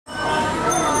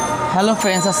Hello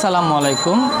friends, আসসালামু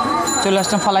আলাইকুম। চলে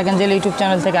আসলাম ফালাক এঞ্জেল ইউটিউব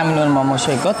চ্যানেল থেকে। আমি নূর মোহাম্মদ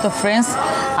সৈকত। তো ফ্রেন্ডস,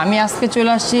 আমি আজকে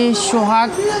চলে আসছি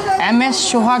এমএস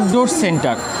সোহাগ ডোর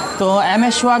সেন্টার। তো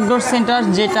এমএস সোহাগ ডোর সেন্টার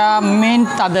যেটা মেন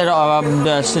তাদের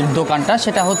দোকানটা,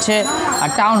 সেটা হচ্ছে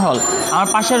টাউন হল। আমার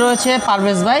পাশে রয়েছে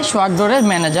পারভেজ ভাই, সোহাগ ডোরের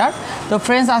ম্যানেজার। তো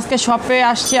ফ্রেন্ডস, আজকে শপে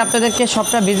আসছি, আপনাদেরকে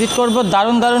শপটা ভিজিট করব।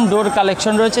 দারুণ দারুণ ডোর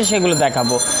কালেকশন রয়েছে, সেগুলো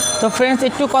দেখাবো। তো ফ্রেন্ডস,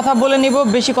 একটু কথা বলে নিব,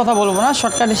 বেশি কথা বলবো না,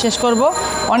 শর্টকাটে শেষ করব।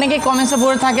 অনেকেই কমেন্টসে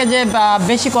বলে থাকে যে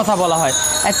বেশি কথা বলা হয়।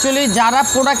 অ্যাকচুয়ালি যারা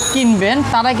প্রোডাক্ট কিনবেন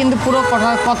তারা কিন্তু পুরো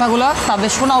কথাগুলো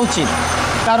তাদের শোনা উচিত,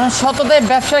 কারণ সততায়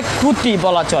ব্যবসায় খুঁটি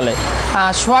বলা চলে।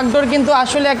 সোহাগ ডোর কিন্তু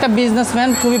আসলে একটা বিজনেসম্যান,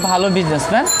 খুবই ভালো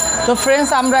বিজনেসম্যান। তো ফ্রেন্ডস,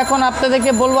 আমরা এখন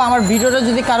আপনাদেরকে বলবো, আমার ভিডিওটা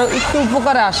যদি কারো একটু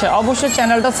উপকারে আসে, অবশ্যই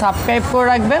চ্যানেলটা সাবস্ক্রাইব করে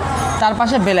রাখবেন, তার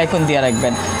পাশে বেল আইকন দিয়ে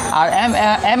রাখবেন। আর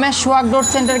এমএস সোহাগ ডোর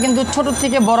সেন্টার কিন্তু ছোটো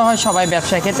থেকে বড় হয় সবাই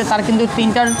ব্যবসায় ক্ষেত্রে, তার কিন্তু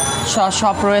 3টা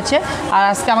শপ রয়েছে। আর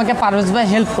আজকে আমাকে পারভেজ ভাই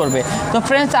হেল্প করবে। তো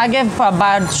ফ্রেন্ডস, আগে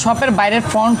শপের বাইরের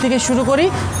ফ্রন্ট থেকে শুরু করি,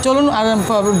 চলুন আর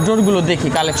ডোরগুলো দেখি,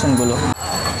 কালেকশনগুলো।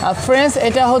 ফ্রেন্ডস,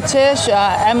 এটা হচ্ছে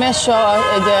এমএস,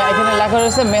 এই যে এখানে লেখা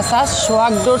রয়েছে মেসাজ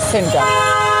সোহাগ ডোর সেন্টার।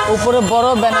 উপরে বড়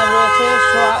ব্যানার রয়েছে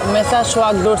মেসাজ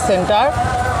সোহাগ ডোর সেন্টার।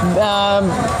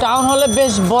 টাউন হলে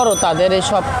বেশ বড় তাদের এই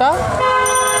শপটা,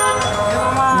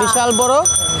 বিশাল বড়।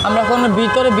 আমরা এখন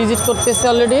ভিতরে ভিজিট করতেছি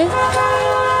অলরেডি।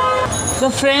 তো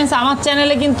ফ্রেন্ডস, আমার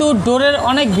চ্যানেলে কিন্তু ডোরের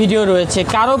অনেক ভিডিও রয়েছে,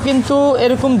 কারো কিন্তু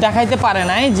এরকম দেখাইতে পারে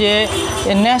নাই যে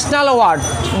ন্যাশনাল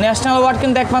অ্যাওয়ার্ড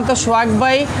কিন্তু একমাত্র সোহাগ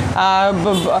ভাই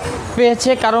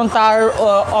পেয়েছে, কারণ তার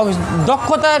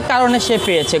দক্ষতার কারণে সে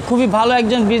পেয়েছে। খুবই ভালো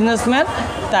একজন বিজনেসম্যান,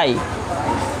 তাই।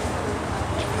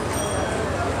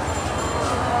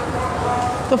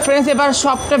 তো ফ্রেন্ডস, এবার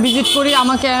শপটা ভিজিট করি।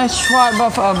 আমাকে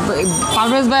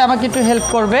পারভেজ ভাই আমাকে একটু হেল্প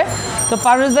করবে। তো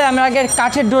পারভেজ ভাই, আমি আগে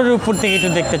কাঠের ডোরের উপর থেকে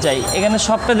একটু দেখতে চাই। এখানে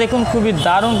শপটা দেখুন, খুবই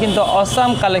দারুণ কিন্তু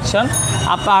অসাম কালেকশন।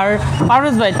 আর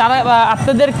পারভেজ ভাই, তারা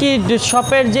আপনাদের কি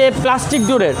শপের যে প্লাস্টিক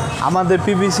ডোরের? আমাদের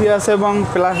পিভিসি আছে এবং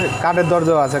কাঠের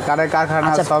দরজাও আছে। কাঠের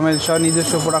কারখানা, সমিল সহ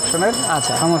নিজস্ব প্রোডাকশনের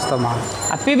সমস্ত মাল।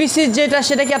 আর পিভিসি যেটা,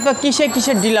 সেটা কি আপনার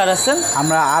কিসের ডিলার আছেন?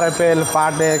 আমরা আরএফএল,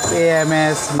 পার্টেক্স,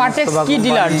 এএমএস। পার্টেক্স কি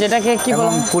ডিলার, যেটাকে কি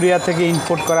বলেন? কোরিয়া থেকে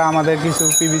ইম্পোর্ট করা আমাদের কিছু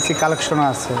পিভিসি কালেকশনও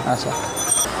আছে। আচ্ছা,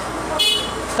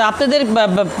 তা আপনাদের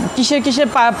কিসের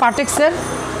পার্টেক্সের?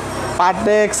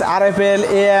 Partex, RFL,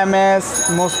 AMS,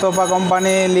 Mostafa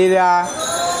company, Lira,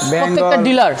 Bengal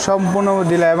dealer, সম্পূর্ণ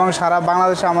ডিলার। এবং সারা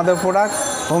বাংলাদেশে আমাদের product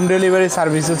home delivery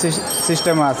service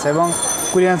system আছে এবং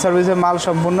কুরিয়ান সার্ভিসের মাল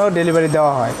সম্পূর্ণ ডেলিভারি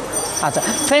দেওয়া হয়। আচ্ছা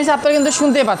ফ্রেন্ডস, আপনারা কিন্তু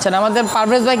শুনতেই পাচ্ছেন, আমাদের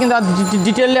পারভেজ ভাই কিন্তু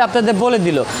ডিটেইলে আপনাদের বলে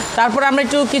দিল। তারপরে আমরা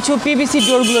একটু কিছু পিভিসি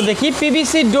ডোরগুলো দেখি।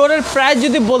 পিভিসি ডোরের প্রাইস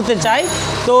যদি বলতে চাই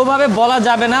তো ওভাবে বলা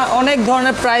যাবে না, অনেক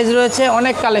ধরনের প্রাইস রয়েছে,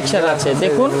 অনেক কালেকশন আছে।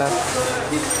 দেখুন,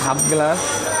 হাফ গ্লাস,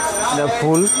 এটা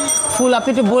ফুল আপনি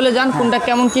একটু বলে যান কোনটা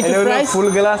কেমন কি প্রাইস? ফুল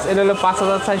গ্লাস এটা হলো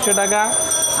 5400 টাকা,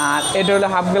 আর এটা হলো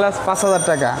হাফ গ্লাস 5000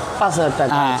 টাকা। 5000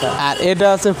 টাকা। আর এটা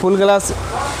আছে ফুল গ্লাস,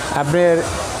 আপনার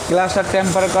গ্লাসটা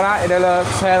টেম্পার করা, এটা হলো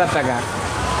 6000 টাকা।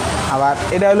 আবার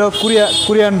এটা হলো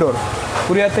কোরিয়ান ডোর,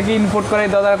 কোরিয়া থেকে ইম্পোর্ট করা।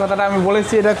 এই দাদার কথাটা আমি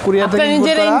বলেছি, এটা কোরিয়া থেকে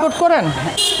ইম্পোর্ট করেন।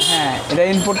 হ্যাঁ, এটা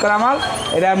ইম্পোর্ট করা মাল।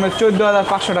 এটা আপনার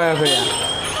 14500 টাকা করে।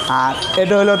 আর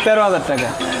এটা হলো 13000 টাকা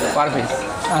পার পিস।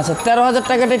 আচ্ছা, 13000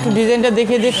 টাকাটা একটু ডিজাইনটা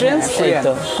দেখিয়ে দিই ফ্রেন্ডস। এই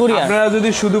তো কোরিয়ান। আপনারা যদি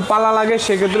শুধু পাল্লা লাগে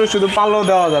সেক্ষেত্রে শুধু পাল্লাও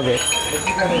দেওয়া যাবে।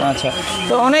 আচ্ছা,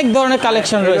 তো অনেক ধরনের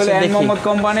কালেকশন রয়েছে। মোহাম্মদ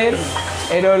কোম্পানির,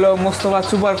 এটা হলো মোস্তফা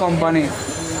সুপার কোম্পানি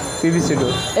পিভিসি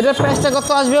ডোর। এটার প্রাইসটা কত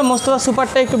আসবে মোস্তফা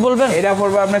সুপারটা একটু বলবেন? এটা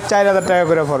পড়বে আপনার 4000 টাকা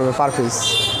করে পড়বে পার পিস।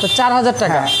 তো 4000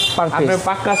 টাকা পার পিস। আপনার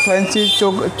পাক্কা 6 ইঞ্চি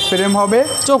চোখ ফ্রেম হবে,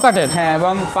 চৌকাটের। হ্যাঁ,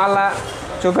 এবং পাল্লা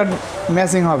চৌকাট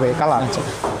ম্যাচিং হবে কালার।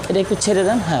 এটা একটু ছেড়ে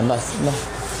দেন। হ্যাঁ, বাস।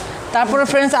 তারপরে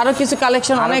ফ্রেন্ডস, আরো কিছু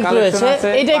কালেকশন অনেক রয়েছে,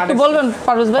 এটা একটু বলবেন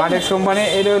পারভেজ ভাই? পার্টেক্স কোম্পানি,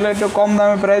 এটা হলো একটু কম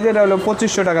দামে প্রাইস, এটা হলো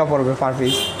 2500 টাকা পড়বে পার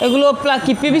পিস। এগুলো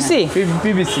কি পিভিসি?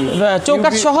 পিভিসি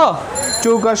চৌকাট সহ?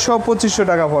 চৌকাট সহ 2500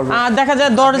 টাকা পড়বে। দেখা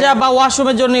যায় দরজা বা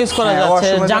ওয়াশরুমের জন্য ইউজ করা যাচ্ছে,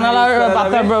 জানালার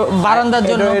বারান্দার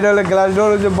জন্য। এটা হলো গ্লাস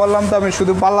ডোর, যে বললাম তো আমি,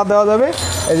 শুধু পাল্লা দেওয়া যাবে।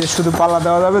 এই যে শুধু পাল্লা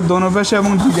দেওয়া যাবে, দোনো পাশে,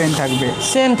 এবং ডিজাইন থাকবে,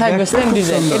 সেম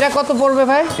ডিজাইন। এটা কত পড়বে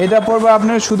ভাই? এটা পড়বে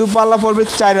আপনার শুধু পাল্লা পড়বে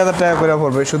 4000 টাকা করে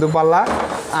পড়বে, শুধু পাল্লা।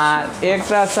 আর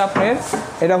একটা আছে আপনার,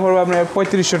 এটা পড়বে আপনার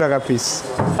 3500 টাকা পিস।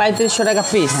 3500 টাকা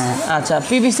পিস। আচ্ছা,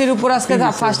 পিভিসির উপর আজকে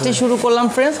ফার্স্টে শুরু করলাম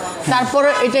ফ্রেন্ডস। তারপরে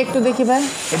এটা একটু দেখি ভাই।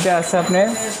 এটা আছে আপনার,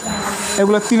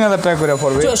 এগুলো 3000 টাকা করে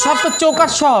পড়বে, সব তো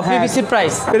চৌকাট সহ পিভিসির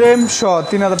প্রাইস। ফ্রেম সহ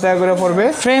 3000 টাকা করে পড়বে,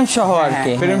 ফ্রেম সহ আর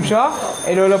কি, ফ্রেম সহ।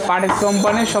 এটা হলো পার্টেক্স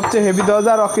কোম্পানির সবচেয়ে হেভি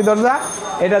দরজা, রকি দরজা।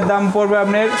 এটার দাম পড়বে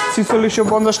আপনার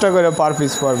 4650 টাকা করে পার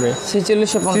পিস পড়বে।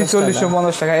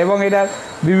 4650 টাকা। এবং এটার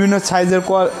বিভিন্ন সাইজের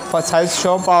সাইজ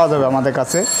সহ পাওয়া যাবে আমাদের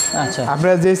কাছে। আচ্ছা,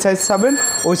 আপনারা যে সাইজ চাবেন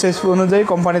ওই সাইজ অনুযায়ী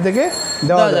কোম্পানি থেকে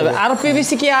দেওয়া যাবে। আর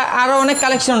পিভিসি কি আরো অনেক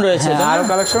কালেকশন রয়েছে? আরো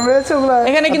কালেকশন রয়েছে ওগুলো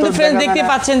এখানে কিন্তু ফ্রেন্ডস দেখতে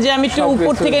পাচ্ছেন যে আমি একটু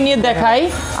উপর থেকে নিয়ে দেখাই।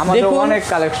 দেখুন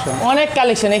অনেক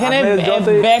কালেকশন এখানে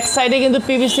ব্যাক সাইডে কিন্তু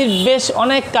পিভিসির বেশ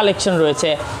অনেক কালেকশন রয়েছে।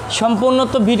 সম্পূর্ণ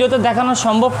তো ভিডিওতে দেখানো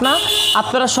সম্ভব না,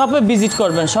 আপনারা শপে ভিজিট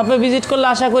করবেন। শপে ভিজিট করলে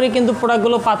আশা করি কিন্তু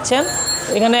প্রোডাক্টগুলো পাচ্ছেন।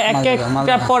 এখানে এক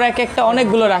একটা পর এক একটা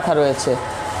অনেকগুলো রাখা রয়েছে।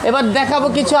 এবার দেখাবো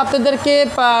কিছু আপনাদেরকে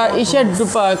ইসের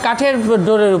কাঠের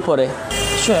ডোরের উপরে।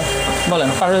 বলেন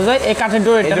এই কাঠের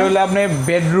ডোর, এটা হলো আপনি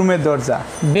বেডরুমের দরজা।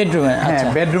 বেডরুমে? হ্যাঁ,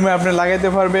 বেডরুমে আপনি লাগাইতে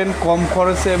পারবেন কম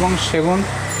খরচে এবং সেগুন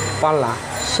পাল্লা।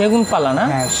 সেগুন পাল্লা না?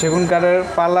 হ্যাঁ, সেগুন কাঠের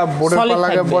পাল্লা, বোর্ডের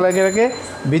পাল্লাকে বলে রেখে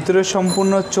ভিতরে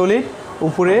সম্পূর্ণ চলিত,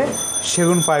 উপরে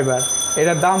সেগুন ফাইবার।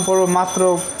 এটার দাম পড়বে মাত্র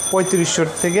 3500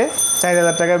 থেকে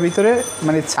 4000 টাকার ভিতরে।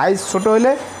 মানে সাইজ ছোট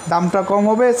হলে দামটা কম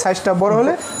হবে, সাইজটা বড়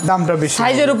হলে দামটা বেশি।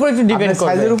 সাইজের উপর একটু ডিপেন্ড করবে।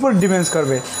 সাইজের উপর ডিপেন্ড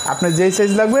করবে। আপনার যেই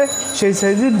সাইজ লাগবে সেই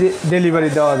সাইজে ডেলিভারি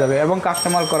দেওয়া যাবে এবং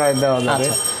কাস্টমার করায় দেওয়া যাবে।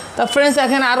 তা ফ্রেন্ডস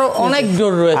এখানে আরো অনেক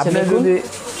ডোর রয়েছে। আপনি যদি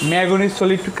ম্যাগনি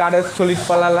সলিড কাঠের সলিড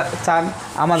পাল্লা চান,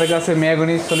 আমাদের কাছে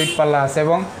ম্যাগনি সলিড পাল্লা আছে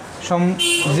এবং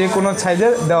যে কোনো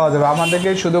সাইজের দেওয়া যাবে। আমাদেরকে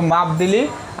শুধু মাপ দিলেই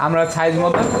আমরা সাইজ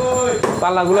মতো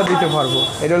পাল্লাগুলো দিতে পারবো।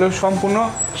 এটা হলো সম্পূর্ণ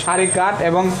সারি কাঠ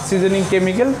এবং সিজনিং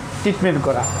কেমিক্যাল ট্রিটমেন্ট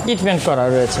করা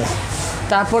রয়েছে।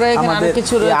 তারপরে এখানে আরো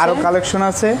কিছু রয়েছে, আরো কালেকশন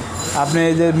আছে। আপনি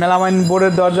এই যে মেলামাইন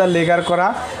বোর্ডের দরজা, লেগার করা,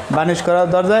 বার্নিশ করা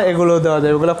দরজা, এগুলো দেওয়া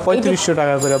যাবে। এগুলো 3500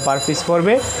 টাকা করে পার পিস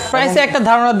পড়বে। প্রাইসে একটা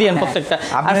ধারণা দিয়েন প্রত্যেকটা।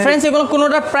 আর ফ্রেন্ডস এগুলো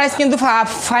কোনোটা প্রাইস কিন্তু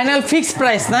ফাইনাল ফিক্সড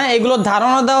প্রাইস না, এগুলো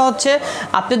ধারণা দেওয়া হচ্ছে।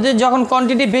 আপনাদের যখন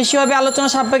কোয়ান্টিটি বেশি হবে আলোচনা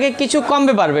সাপেক্ষে কিছু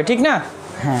কমবে পারবে, ঠিক না?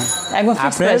 হ্যাঁ, একদম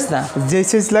ফিক্সড প্রাইস না। যে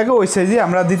সাইজ লাগে ওই সাইজই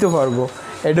আমরা দিতে পারবো।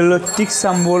 এটা হলো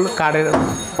টিকসাম্বল কাঠের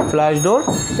ফ্ল্যাশ ডোর।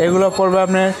 এগুলো পড়বে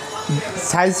আপনার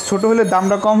সাইজ ছোট হলে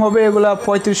দামটা কম হবে। এগুলো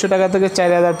 3500 টাকা থেকে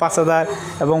 4000, 5000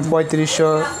 এবং 3500,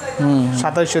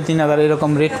 2700, 3000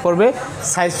 এরকম রেট পড়বে।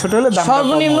 সাইজ ছোট হলে দাম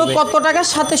সর্বনিম্ন কত টাকা?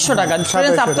 2700 টাকা।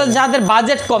 ফ্রেন্ডস আপনার যাদের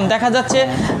বাজেট কম, দেখা যাচ্ছে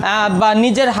বা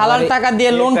নিজের হালাল টাকা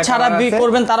দিয়ে লোন ছাড়া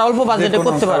করবেন, তারা অল্প বাজেটে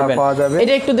করতে পারবেন।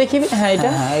 এটা একটু দেখি। হ্যাঁ,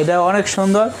 এটা অনেক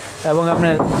সুন্দর এবং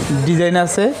আপনার ডিজাইন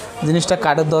আছে। জিনিসটা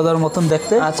কাঠের দরজার মতন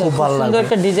দেখতে খুব ভালো লাগে। সুন্দর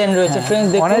একটা ডিজাইন রয়েছে ফ্রেন্ডস,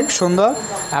 দেখুন অনেক সুন্দর।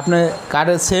 আপনি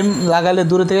কাঠের সেম লাগালে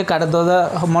দূরে থেকে কাঠের দরজা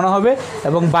মনে হবে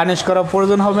এবং বার্নিশ করার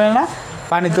প্রয়োজন হবে না,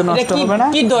 পানি তো নষ্ট হবে না।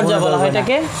 কি দরজা বলা হয়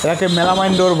এটাকে? এটাকে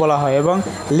মেলামাইন ডোর বলা হয় এবং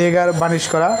লেগার বার্নিশ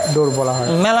করা ডোর বলা হয়।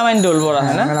 মেলামাইন ডোর বলা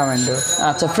হয় না? মেলামাইন ডোর।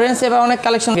 আচ্ছা ফ্রেন্ডস, এবার অনেক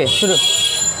কালেকশন শুরু।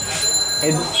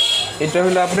 এটা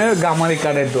হলো আপনার গামারি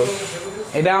কাঠের ডোর।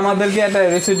 এটা আমাদেরকে একটা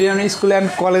রেসিডেন্সিয়াল স্কুল অ্যান্ড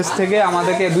কলেজ থেকে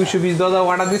আমাদেরকে 200 পিস দরজা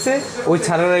অর্ডার দিছে। ওই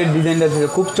ছাড়ার এই ডিজাইনটা দিচ্ছে,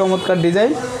 খুব চমৎকার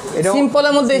ডিজাইন। এটা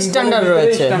সিম্পলের মধ্যে স্ট্যান্ডার্ড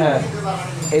রয়েছে।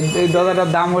 এই দরজাটার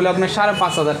দাম হলো আপনার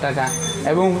 5500 টাকা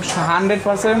এবং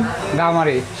 100%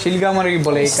 গামারি, শিলগামারি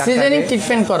বলে এই কাঠটা। সিজনিং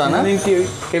ট্রিটমেন্ট করা না?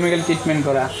 কেমিক্যাল ট্রিটমেন্ট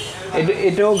করা।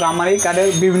 এটাও গামারি কাঠের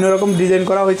বিভিন্ন রকম ডিজাইন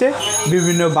করা হয়েছে,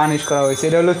 বিভিন্ন বার্নিশ করা হয়েছে।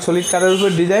 এটা হলো সলিড কাঠের উপর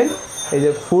ডিজাইন। এই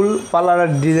যে ফুল পাল্লার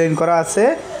ডিজাইন করা আছে।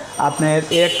 আপনার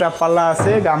একটা পাল্লা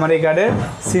আছে গামারি কাঠের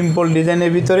সিম্পল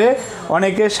ডিজাইনের ভিতরে।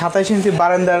 অনেকে 27 ইঞ্চি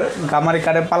বারান্দার গামারি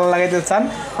কাঠের পাল্লা লাগাইতে চান,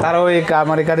 তারাও এই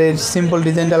গামারি কাঠের সিম্পল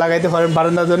ডিজাইনটা লাগাইতে পারেন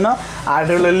বারান্দার জন্য। আর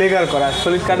এটা হলো লেগার করা,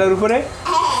 সলিড কাঠের উপরে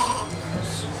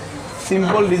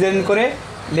সিম্পল ডিজাইন করে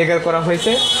লেগার করা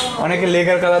হয়েছে। অনেকে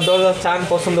লেগার কালার দরজা চান,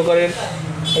 পছন্দ করেন,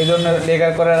 এই জন্য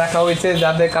লেগার করে রাখা হয়েছে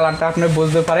যাতে কালারটা আপনি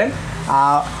বুঝতে পারেন।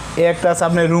 আর একটা আছে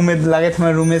আপনার রুমে লাগাইতে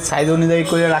পারেন, রুমের সাইজ অনুযায়ী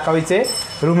করে রাখা হয়েছে।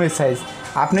 রুমের সাইজ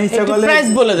আপনি ইচ্ছা করলে প্রাইস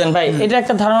বলে দেন ভাই। এটা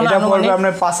একটা ধারণা। এটা পড়বে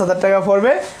আপনার 5000 টাকা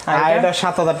পড়বে আর এটা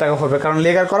 7000 টাকা পড়বে, কারণ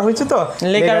লেগার করা হয়েছে তো।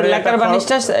 লেগার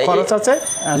বার্নিশটা খরচ আছে।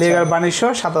 লেগার বার্নিশ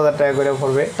 7000 টাকা করে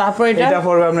পড়বে। তারপর এটা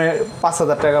পড়বে আপনার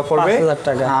 5000 টাকা পড়বে।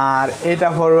 আর এটা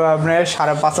পড়বে আপনার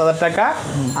 5500 টাকা।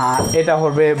 আর এটা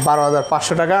পড়বে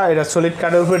 12500 টাকা। এটা সলিড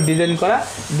কাঠের উপর ডিজাইন করা,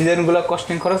 ডিজাইনগুলো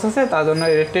কস্টিং খরচ আছে, তার জন্য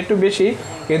রেটটা একটু বেশি,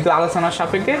 কিন্তু আলোচনার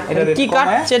সাপেক্ষে এটা রেট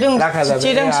কমায় রাখা যাবে।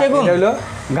 এটা হলো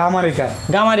গামারি কাঠ।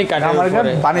 গামারি কাঠ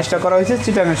বার্নিশটা করা হয়েছে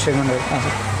চিটাগাং সেগুনের।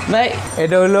 ভাই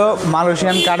এটা হলো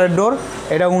মালয়েশিয়ান কাঠের ডোর।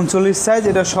 এটা 39 সাইজ।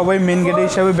 এটা সবাই মেন গেট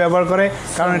হিসাবে ব্যবহার করে,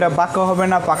 কারণ এটা বাঁকা হবে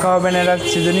না, পাকা হবে না। এটা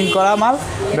সিজনিং করা মাল,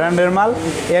 ব্র্যান্ডের মাল।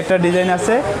 এই একটা ডিজাইন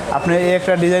আছে, আপনার এই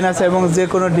একটা ডিজাইন আছে এবং যে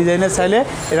কোনো ডিজাইনের চাইলে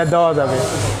এটা দেওয়া যাবে।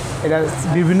 এটা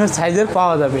বিভিন্ন সাইজের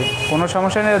পাওয়া যাবে, কোনো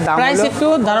সমস্যা নেই। দাম হলো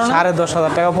 10,500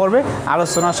 টাকা পড়বে।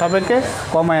 আলোচনার সাপেক্ষে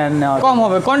কমায় নেওয়া কম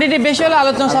হবে, কোয়ান্টিটি বেশি হলে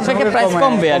আলোচনার সাপেক্ষে প্রাইস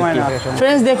কমবে আর কি।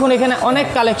 ফ্রেন্ডস দেখুন এখানে অনেক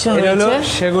কালেকশন রয়েছে। এটা হলো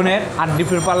সেগুনের 8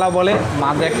 ডিপির পাল্লা বলে,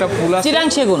 মাঝে একটা ফুল আছে চিটাং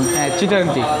সেগুন। হ্যাঁ, চিটাং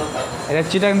টিক। এটা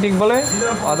চিটাং টিক বলে,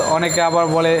 অনেকে আবার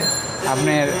বলে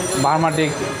আপনার বার্মাটিক,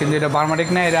 কিন্তু এটা বার্মাটিক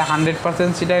না, এটা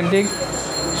 100% চিটাং টিক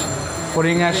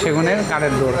ফরিঙ্গা সেগুনের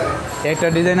কাঠের ডোর। একটা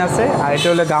ডিজাইন আছে। আর এটা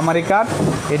হলো গামারি কাঠ,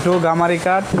 এটাও গামারি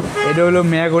কাঠ। এটা হলো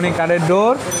মেয়াগনি কাঠের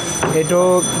ডোর, এটাও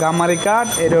গামারি কাঠ।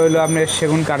 এটা হলো আপনার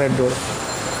সেগুন কাঠের ডোর।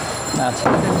 আচ্ছা,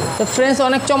 তো ফ্রেন্ডস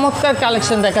অনেক চমৎকার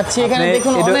কালেকশন দেখাচ্ছি এখানে,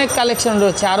 দেখুন অনেক কালেকশন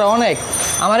রয়েছে, আরো অনেক।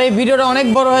 আমার এই ভিডিওটা অনেক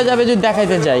বড় হয়ে যাবে যদি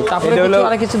দেখাইতে যাই। তারপরে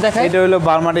আর কিছু দেখাই। এটা হলো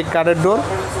বার্মাটিক কাঠের ডোর।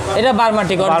 এটা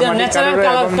বার্মাটিক অরিজিনাল ন্যাচারাল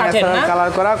কালার কাঠের না,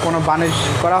 কালার করা, কোনো বার্নিশ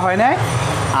করা হয় না।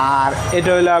 আর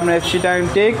এটা হলো আপনার চিটাং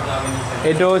টিক,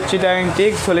 এটাও চিটাং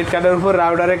টিক সলিড কাঠের উপর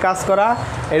রাউডারে কাজ করা।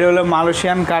 এটা হলো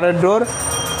মালয়েশিয়ান কাঠের ডোর,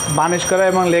 বার্নিশ করা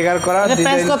এবং লেগার করা।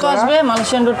 প্রাইস কত আসবে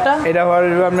মালয়েশিয়ান ডোরটা? এটা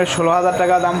পড়বে আপনার 16,000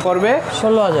 টাকা দাম পড়বে।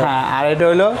 16,000? হ্যাঁ। আর এটা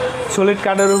হলো সলিড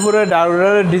কাঠের উপরে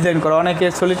রাউডারের ডিজাইন করা। অনেকে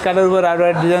সলিড কাঠের উপরে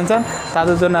রাউডারের ডিজাইন চান,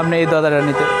 তাদের জন্য আপনি এই দরজাটা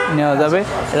নেওয়া যাবে।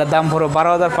 এটার দাম পড়বে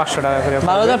 12,500 টাকা করে।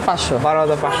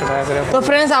 12,500 টাকা করে। তো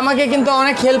ফ্রেন্ডস আমাকে কিন্তু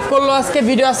অনেক হেল্প করলো আজকে,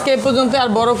 ভিডিও আজকে এই পর্যন্ত, আর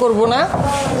বড় করব না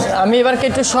আমি, এবার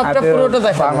একটু সবটা পুরোটা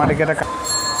দেখাবো।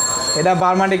 এটা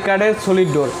বার্মাটিক কাঠের সলিড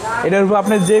ডোর। এটার উপর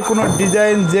আপনি যে কোনো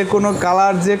ডিজাইন, যে কোনো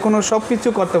কালার, যে কোনো সব কিছু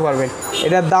করতে পারবেন।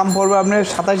 এটার দাম পড়বে আপনার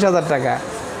 27,000 টাকা,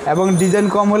 এবং ডিজাইন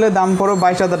কম হলে দাম পড়বে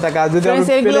 22,000 টাকা। যদি আপনি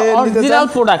অরিজিনাল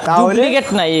প্রোডাক্ট, ডুপ্লিকেট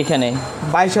নাই এখানে,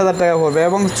 22,000 টাকা পড়বে।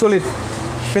 এবং সলিড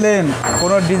প্লেন,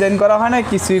 কোনো ডিজাইন করা হয় না,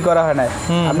 কিছুই করা হয় না।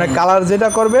 আপনি কালার যেটা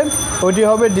করবেন ওইটি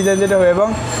হবে, ডিজাইন যেটা হবে। এবং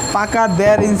পাকা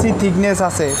 1.5 ইঞ্চি থিকনেস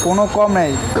আছে, কোনো কম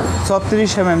নেই।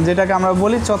 36 mm, যেটাকে আমরা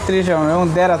বলি 36 mm, এবং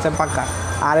 1.5 আছে পাকা।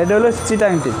 আর এটা হলো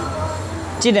চিটাং টিক।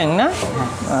 চিটাং না?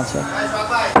 আচ্ছা।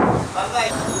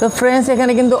 তো ফ্রেন্ডস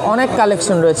এখানে কিন্তু অনেক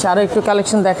কালেকশন রয়েছে, আরও একটু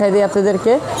কালেকশন দেখাই দিই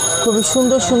আপনাদেরকে। খুবই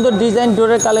সুন্দর সুন্দর ডিজাইন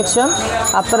ডোরের কালেকশন,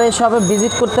 আপনারা এই সবে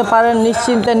ভিজিট করতে পারেন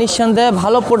নিশ্চিন্তে নিঃসন্দেহে,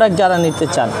 ভালো প্রোডাক্ট যারা নিতে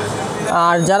চান।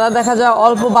 আর যারা দেখা যায়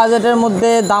অল্প বাজেটের মধ্যে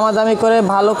দামাদামি করে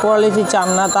ভালো কোয়ালিটি চান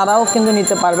না, তারাও কিন্তু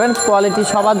নিতে পারবেন। কোয়ালিটি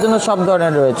সবার জন্য সব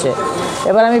ধরনের রয়েছে।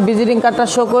 এবার আমি ভিজিটিং কার্ডটা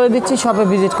শো করে দিচ্ছি শপে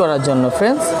ভিজিট করার জন্য।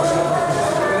 ফ্রেন্ডস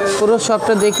পুরো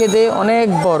শপটা দেখে দেয়, অনেক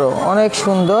বড়, অনেক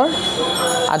সুন্দর।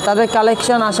 আর তাদের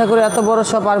কালেকশন আশা করি এত বড়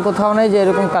শপ আর কোথাও নেই যে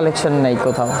এরকম কালেকশন নেই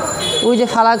কোথাও। ওই যে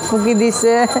ফালাক ফুকি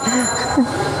দিছে,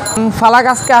 ফালাক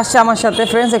আজকে আসছে আমার সাথে।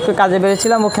 ফ্রেন্ডস একটু কাজে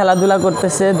বেরিয়েছিলাম, ও খেলাধুলা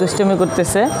করতেছে, দুষ্টুমি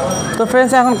করতেছে। তো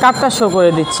ফ্রেন্ডস এখন কার্ডটা শো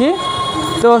করে দিচ্ছি।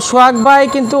 তো সোহাগ ভাই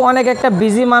কিন্তু অনেক একটা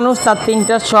বিজি মানুষ, তার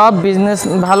 3টা শপ, বিজনেস,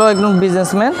 ভালো একদম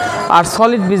বিজনেসম্যান আর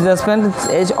solid businessman,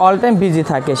 all time busy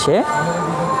থাকে সে।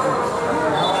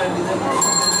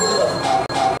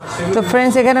 তো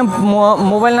ফ্রেন্ডস এখানে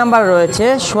মোবাইল নাম্বার রয়েছে,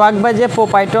 সোহাগ ভাই যে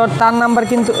প্রোপাইটর তার নাম্বার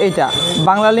কিন্তু এইটা,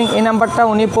 বাংলা লিঙ্ক এই নাম্বারটা,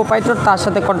 উনি প্রোপাইটর, তার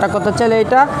সাথে কন্ট্যাক্ট করতে চাইলে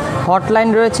এইটা হটলাইন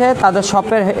রয়েছে তাদের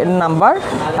শপের নাম্বার।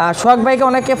 সোহাগ ভাইকে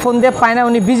অনেকে ফোন দিয়ে পায় না,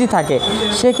 উনি বিজি থাকে,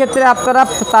 সেক্ষেত্রে আপনারা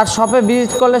তার শপে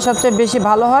ভিজিট করলে সবচেয়ে বেশি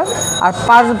ভালো হয়। আর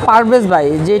পারভেজ ভাই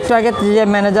যে একটু আগে যে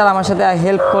ম্যানেজার আমার সাথে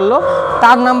হেল্প করলো,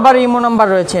 তার নাম্বার, ইমো নাম্বার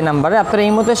রয়েছে এই নাম্বারে, আপনারা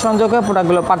ইমোতে সংযোগ হয়ে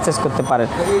প্রোডাক্টগুলো পারচেস করতে পারেন।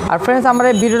 আর ফ্রেন্ডস আমার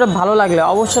এই ভিডিওটা ভালো লাগলে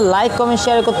অবশ্যই লাইক, কমেন্ট,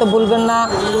 শেয়ার করতে ভুলবেন না,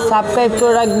 সাবস্ক্রাইব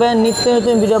করে রাখবেন, নিত্য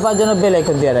নতুন ভিডিও পাওয়ার জন্য বেল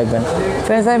আইকন দিয়ে রাখবেন।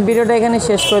 ফ্রেন্ডস আমি ভিডিওটা এখানে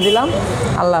শেষ করে দিলাম,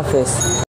 আল্লাহ হাফেজ।